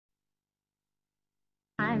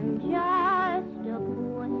I'm just a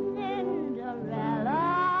poor Cinderella.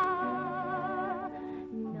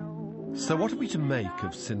 No. So what are we to make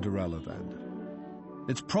of Cinderella, then?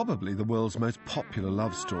 It's probably the world's most popular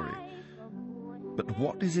love story. But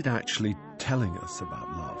what is it actually telling us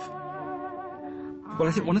about love? Well,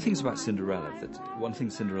 I think one of the things about Cinderella, one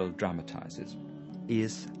thing Cinderella dramatises,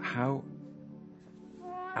 is how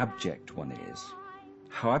abject one is.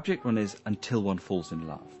 How abject one is until one falls in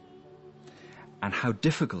love. And how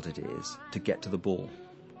difficult it is to get to the ball.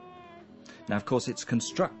 Now, of course, it's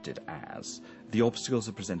constructed as the obstacles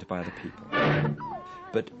are presented by other people.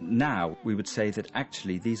 But now we would say that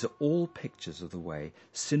actually these are all pictures of the way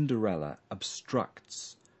Cinderella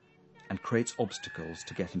obstructs and creates obstacles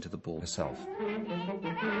to get into the ball herself.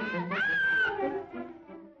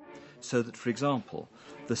 So that, for example,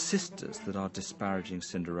 the sisters that are disparaging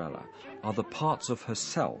Cinderella are the parts of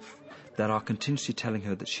herself that are continuously telling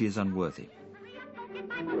her that she is unworthy.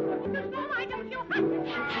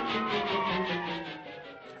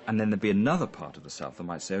 And then there'd be another part of the self that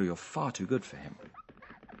might say, oh, you're far too good for him.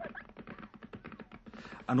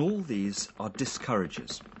 And all these are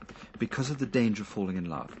discourages because of the danger of falling in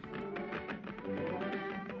love.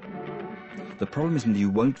 The problem isn't that you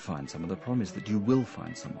won't find someone, the problem is that you will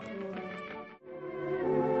find someone.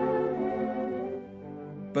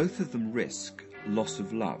 Both of them risk loss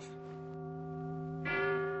of love.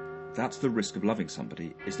 That's the risk of loving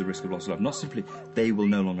somebody, is the risk of loss of love. Not simply they will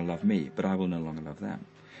no longer love me, but I will no longer love them.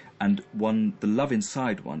 And the love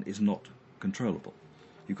inside one is not controllable.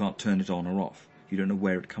 You can't turn it on or off. You don't know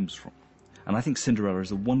where it comes from. And I think Cinderella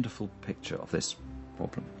is a wonderful picture of this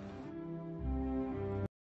problem.